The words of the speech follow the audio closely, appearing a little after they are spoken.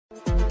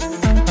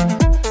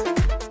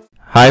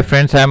Hi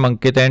friends, I am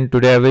Ankit and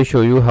today I will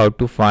show you how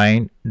to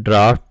find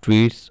draft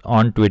tweets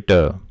on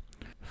Twitter.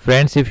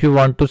 Friends, if you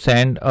want to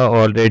send a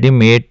already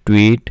made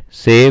tweet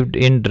saved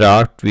in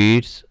draft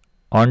tweets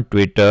on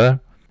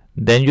Twitter,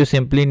 then you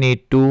simply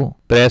need to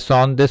press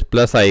on this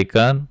plus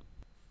icon.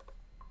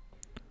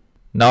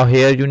 Now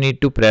here you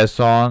need to press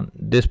on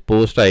this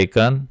post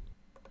icon.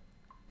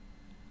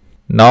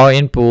 Now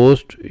in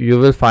post you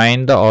will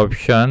find the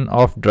option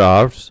of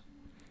drafts.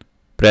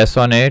 Press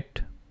on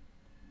it.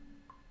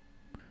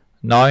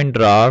 Now in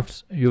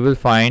drafts, you will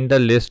find the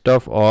list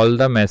of all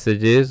the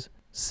messages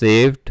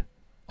saved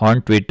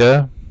on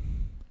Twitter.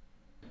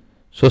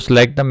 So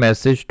select the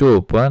message to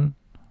open.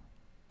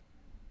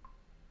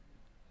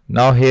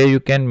 Now here you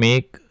can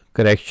make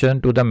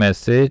correction to the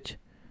message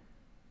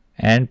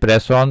and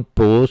press on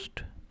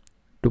post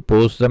to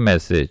post the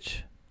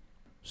message.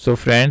 So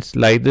friends,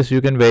 like this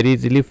you can very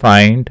easily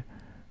find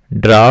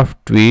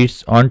draft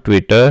tweets on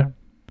Twitter.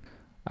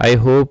 I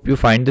hope you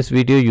find this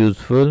video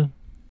useful.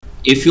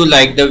 If you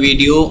like the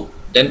video,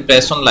 then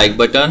press on like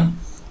button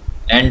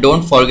and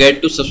don't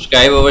forget to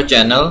subscribe our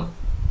channel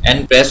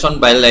and press on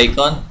bell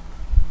icon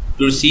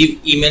to receive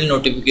email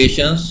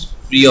notifications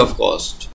free of cost.